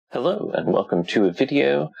Hello and welcome to a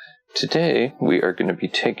video. Today we are going to be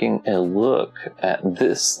taking a look at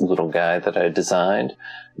this little guy that I designed,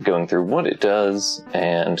 going through what it does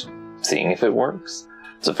and seeing if it works.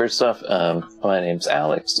 So first off, my name's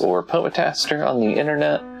Alex, or Poetaster on the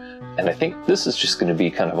internet, and I think this is just going to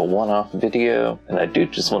be kind of a one-off video, and I do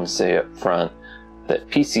just want to say up front that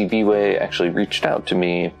PCBWay actually reached out to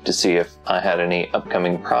me to see if I had any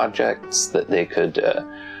upcoming projects that they could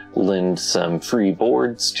lend some free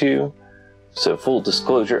boards to. So full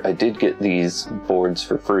disclosure, I did get these boards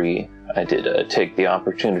for free. I did take the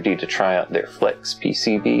opportunity to try out their Flex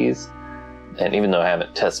PCBs, and even though I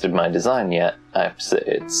haven't tested my design yet, I have to say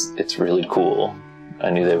it's really cool. I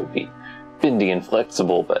knew they would be bendy and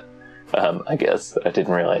flexible, but I guess I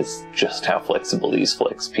didn't realize just how flexible these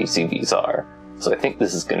Flex PCBs are. So I think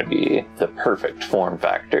this is going to be the perfect form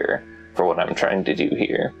factor for what I'm trying to do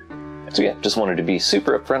here. So yeah, just wanted to be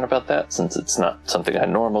super upfront about that since it's not something I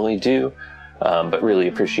normally do, but really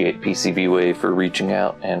appreciate PCBWay for reaching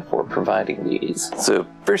out and for providing these. So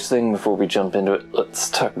first thing before we jump into it, let's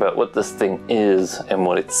talk about what this thing is and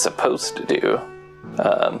what it's supposed to do.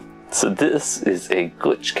 So this is a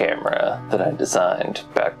glitch camera that I designed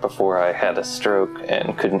back before I had a stroke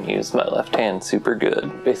and couldn't use my left hand super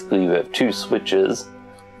good. Basically you have two switches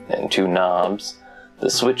and two knobs. The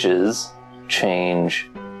switches change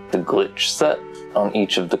the glitch set on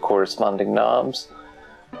each of the corresponding knobs,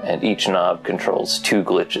 and each knob controls 2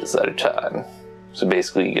 glitches at a time. So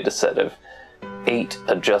basically you get a set of 8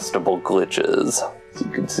 adjustable glitches. So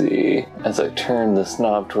you can see as I turn this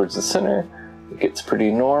knob towards the center, it gets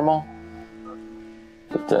pretty normal,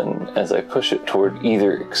 but then as I push it toward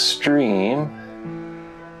either extreme,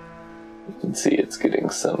 you can see it's getting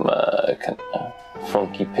some kind of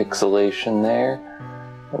funky pixelation there.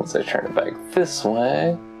 Once I turn it back this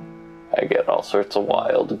way, I get all sorts of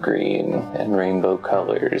wild green and rainbow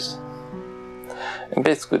colors. And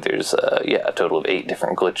basically there's a total of 8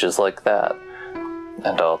 different glitches like that.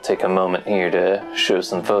 And I'll take a moment here to show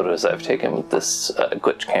some photos I've taken with this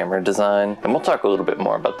glitch camera design. And we'll talk a little bit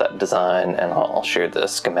more about that design, and I'll share the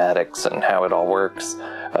schematics and how it all works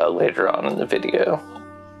later on in the video.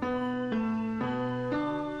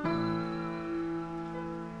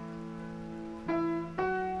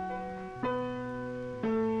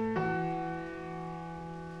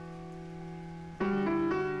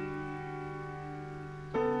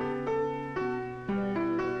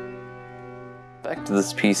 Back to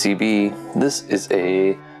this PCB. This is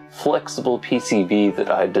a flexible PCB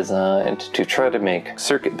that I designed to try to make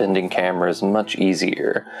circuit bending cameras much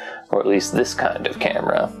easier, or at least this kind of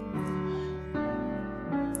camera.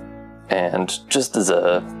 And just as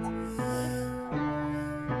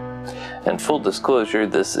and full disclosure,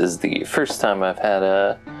 this is the first time I've had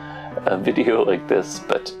a video like this,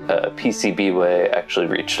 but PCBWay actually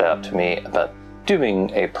reached out to me about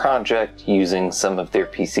doing a project using some of their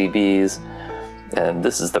PCBs. And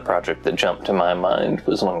this is the project that jumped to my mind,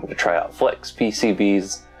 was wanting to try out Flex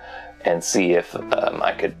PCBs and see if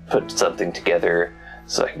I could put something together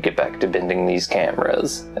so I could get back to bending these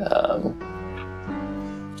cameras.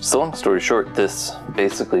 So long story short, this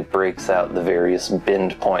basically breaks out the various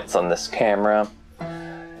bend points on this camera,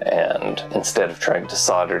 and instead of trying to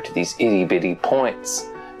solder to these itty-bitty points,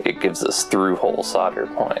 it gives us through-hole solder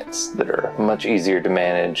points that are much easier to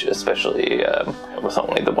manage, especially with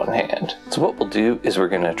only the one hand. So what we'll do is we're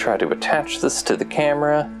going to try to attach this to the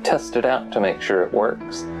camera, test it out to make sure it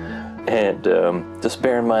works, and just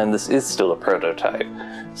bear in mind this is still a prototype.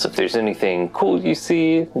 So if there's anything cool you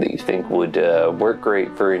see that you think would work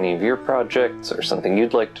great for any of your projects or something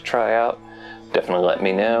you'd like to try out, definitely let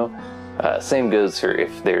me know. Same goes for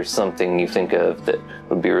if there's something you think of that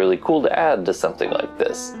would be really cool to add to something like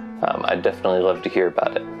this. I'd definitely love to hear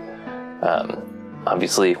about it.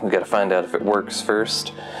 Obviously, we've got to find out if it works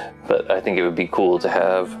first, but I think it would be cool to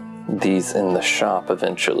have these in the shop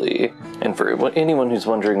eventually. And for anyone who's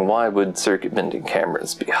wondering why would circuit bending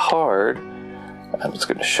cameras be hard, I'm just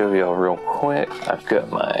going to show y'all real quick. I've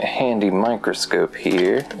got my handy microscope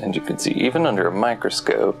here, and you can see even under a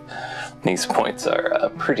microscope, these points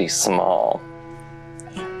are pretty small.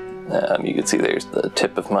 You can see there's the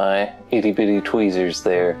tip of my itty-bitty tweezers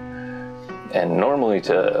there. And normally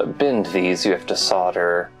to bend these, you have to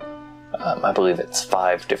solder, I believe it's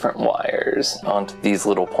 5 different wires onto these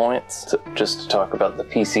little points. So just to talk about the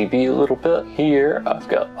PCB a little bit, here I've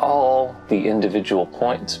got all the individual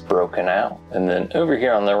points broken out. And then over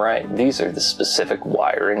here on the right, these are the specific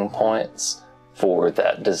wiring points for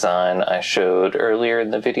that design I showed earlier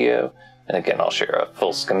in the video. And again, I'll share a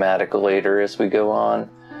full schematic later as we go on.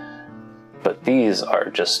 but these are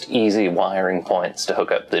just easy wiring points to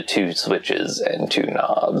hook up the 2 switches and 2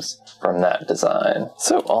 knobs from that design.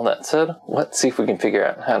 So all that said, let's see if we can figure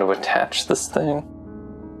out how to attach this thing.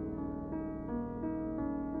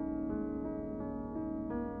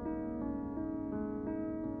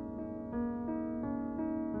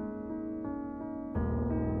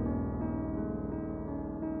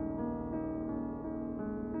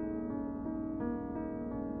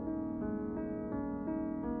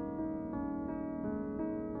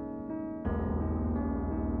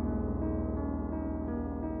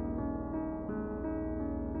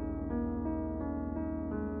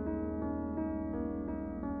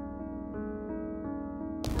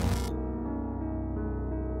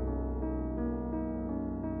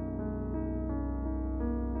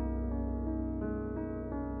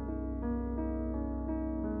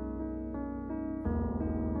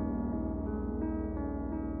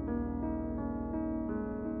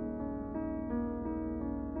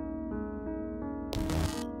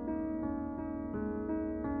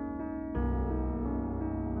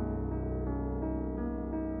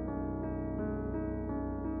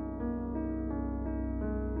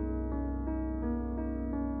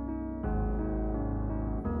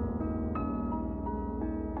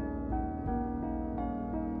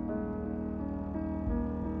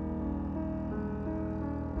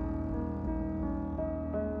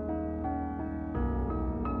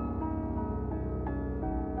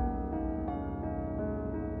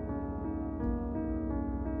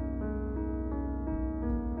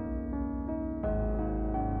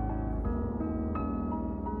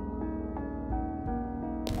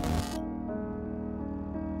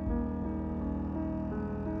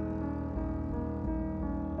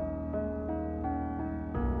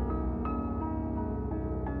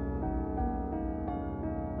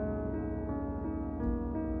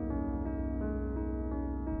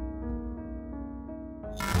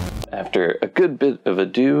 After a good bit of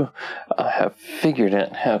ado, I have figured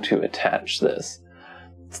out how to attach this.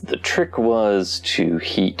 The trick was to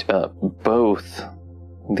heat up both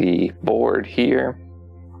the board here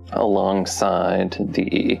alongside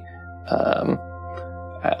the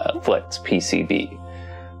Flex PCB.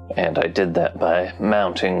 And I did that by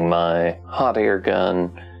mounting my hot air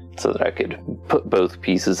gun so that I could put both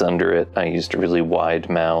pieces under it. I used a really wide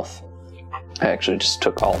mouth. I actually just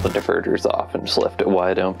took all the diverters off and just left it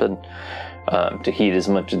wide open to heat as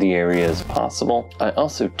much of the area as possible. I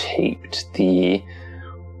also taped the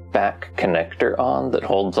back connector on that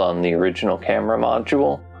holds on the original camera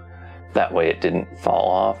module. That way it didn't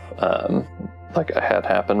fall off, like I had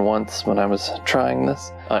happen once when I was trying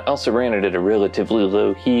this. I also ran it at a relatively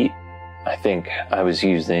low heat. I think I was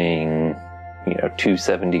using,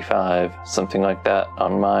 275, something like that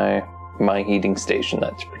on my heating station.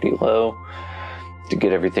 That's pretty low to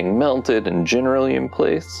get everything melted and generally in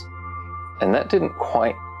place. And that didn't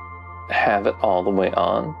quite have it all the way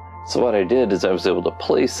on. So what I did is I was able to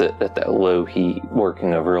place it at that low heat,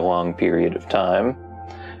 working over a long period of time.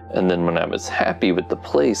 And then when I was happy with the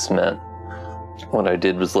placement, what I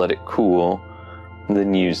did was let it cool, and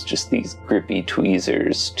then use just these grippy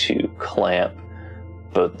tweezers to clamp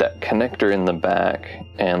both that connector in the back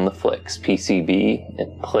and the Flex PCB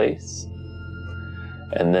in place.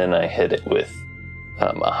 And then I hit it with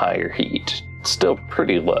a higher heat. Still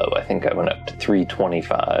pretty low. I think I went up to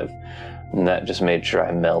 325. And that just made sure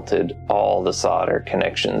I melted all the solder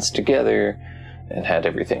connections together and had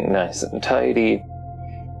everything nice and tidy.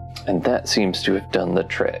 And that seems to have done the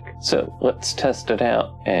trick. So let's test it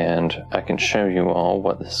out and I can show you all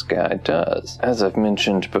what this guy does. As I've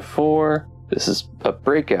mentioned before, this is a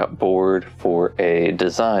breakout board for a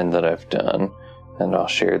design that I've done, and I'll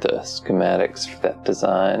share the schematics for that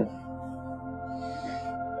design.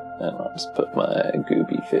 And I'll just put my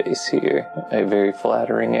gooby face here, a very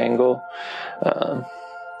flattering angle.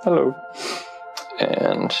 Hello.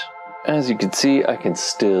 And as you can see, I can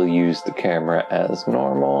still use the camera as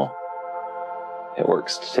normal. It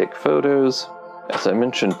works to take photos. As I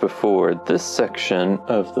mentioned before, this section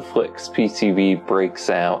of the Flex PCB breaks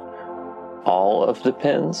out all of the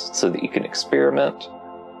pins so that you can experiment,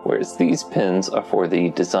 whereas these pins are for the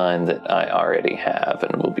design that I already have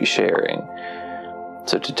and will be sharing.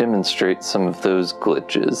 So to demonstrate some of those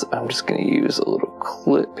glitches, I'm just going to use a little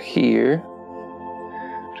clip here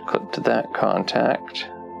to clip to that contact.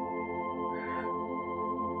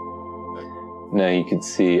 Now you can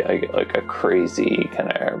see I get like a crazy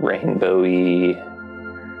kind of rainbowy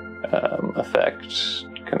effect,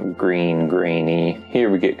 kind of green, grainy. Here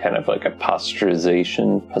we get kind of like a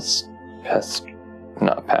pasteurization,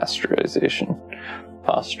 not pasteurization,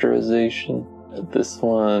 pasteurization. This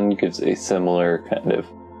one gives a similar kind of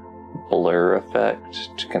blur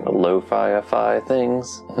effect to kind of lo-fi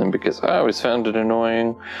things. And because I always found it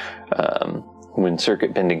annoying, when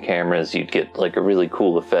circuit bending cameras, you'd get like a really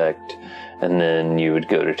cool effect, and then you would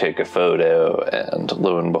go to take a photo, and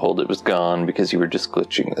lo and behold, it was gone because you were just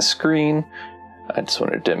glitching the screen. I just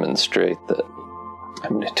want to demonstrate that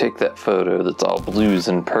I'm going to take that photo that's all blues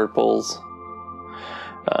and purples.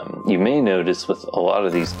 You may notice with a lot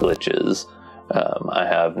of these glitches, I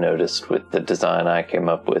have noticed with the design I came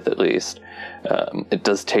up with at least, it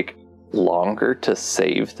does take longer to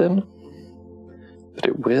save them, but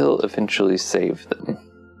it will eventually save them.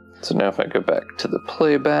 So now if I go back to the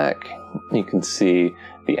playback, you can see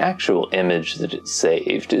the actual image that it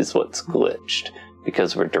saved is what's glitched,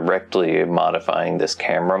 because we're directly modifying this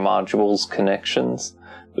camera module's connections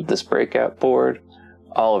with this breakout board.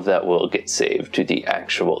 All of that will get saved to the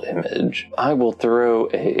actual image. I will throw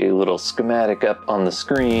a little schematic up on the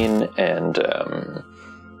screen and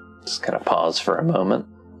just kind of pause for a moment.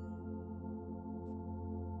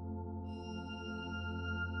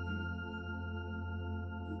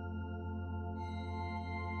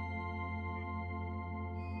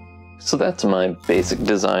 So that's my basic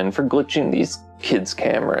design for glitching these kids'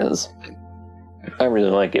 cameras. I really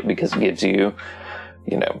like it because it gives you,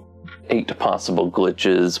 8 possible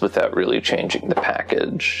glitches without really changing the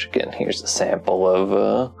package. Again, here's a sample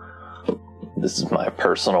of, this is my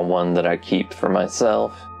personal one that I keep for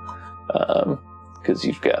myself, because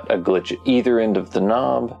you've got a glitch at either end of the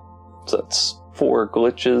knob, so that's 4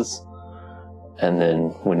 glitches, and then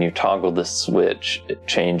when you toggle the switch, it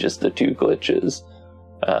changes the 2 glitches.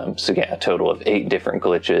 So yeah, a total of 8 different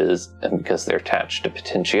glitches, and because they're attached to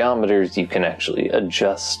potentiometers, you can actually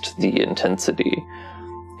adjust the intensity.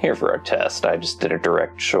 Here for our test, I just did a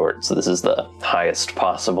direct short, so this is the highest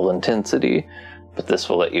possible intensity, but this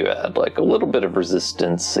will let you add like a little bit of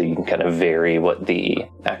resistance so you can kind of vary what the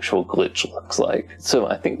actual glitch looks like. So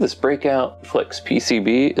I think this Breakout Flex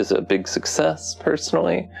PCB is a big success,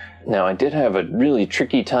 personally. Now, I did have a really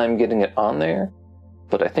tricky time getting it on there,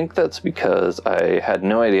 but I think that's because I had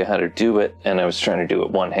no idea how to do it, and I was trying to do it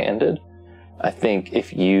one-handed. I think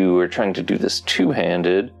if you were trying to do this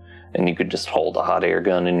two-handed, and you could just hold a hot air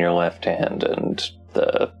gun in your left hand and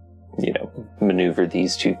maneuver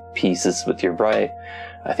these 2 pieces with your right,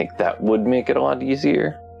 I think that would make it a lot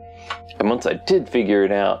easier. And once I did figure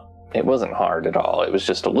it out, it wasn't hard at all. It was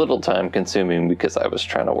just a little time consuming because I was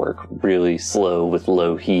trying to work really slow with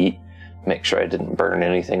low heat, make sure I didn't burn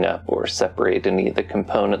anything up or separate any of the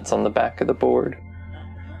components on the back of the board.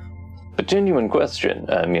 But genuine question,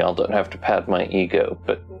 y'all don't have to pad my ego,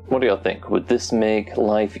 but what do y'all think? Would this make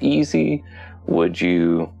life easy? Would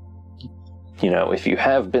you, if you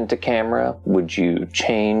have bent a camera, would you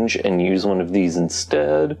change and use one of these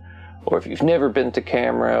instead? Or if you've never bent a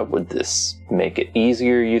camera, would this make it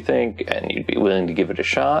easier, you think, and you'd be willing to give it a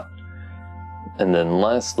shot? And then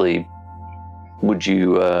lastly, would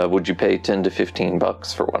you pay 10 to 15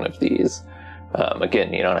 bucks for one of these?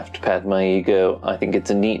 Again, you don't have to pad my ego. I think it's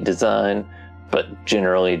a neat design, but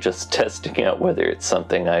generally just testing out whether it's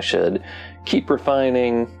something I should keep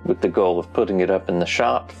refining with the goal of putting it up in the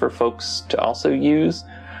shop for folks to also use,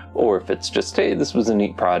 or if it's just, hey, this was a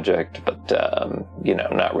neat project, but,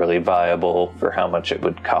 not really viable for how much it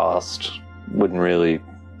would cost, wouldn't really,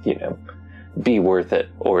 be worth it,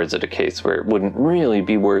 or is it a case where it wouldn't really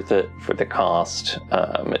be worth it for the cost,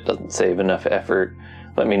 it doesn't save enough effort?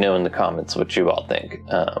 Let me know in the comments what you all think.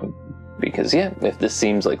 Because yeah, if this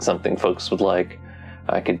seems like something folks would like,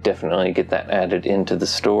 I could definitely get that added into the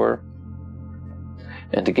store.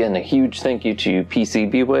 And again, a huge thank you to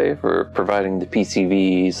PCBWay for providing the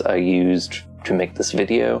PCBs I used to make this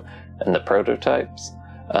video and the prototypes.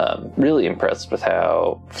 Really impressed with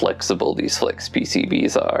how flexible these Flex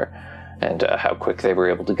PCBs are, and how quick they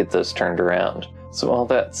were able to get those turned around. So all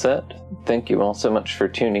that said, thank you all so much for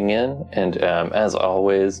tuning in, and as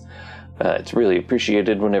always, it's really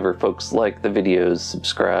appreciated whenever folks like the videos,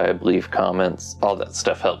 subscribe, leave comments. All that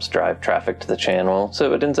stuff helps drive traffic to the channel,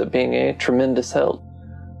 so it ends up being a tremendous help.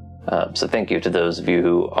 So thank you to those of you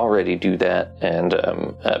who already do that, and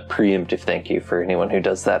a preemptive thank you for anyone who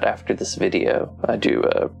does that after this video. I do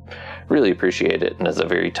really appreciate it, and as a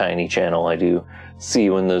very tiny channel, I do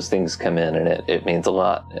see when those things come in, and it means a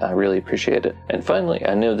lot. I really appreciate it. And finally,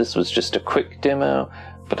 I know this was just a quick demo,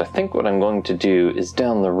 but I think what I'm going to do is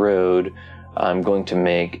down the road, I'm going to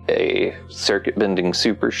make a circuit bending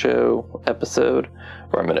super show episode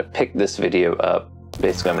where I'm going to pick this video up.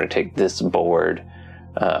 Basically, I'm going to take this board,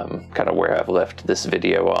 kind of where I've left this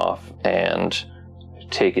video off, and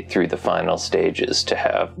take it through the final stages to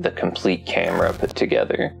have the complete camera put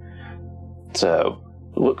together. So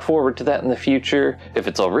look forward to that in the future. If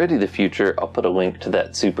it's already the future, I'll put a link to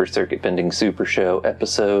that Super Circuit Bending Super Show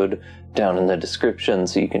episode down in the description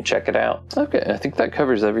so you can check it out. Okay, I think that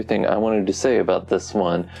covers everything I wanted to say about this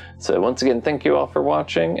one. So once again, thank you all for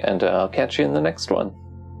watching, and I'll catch you in the next one.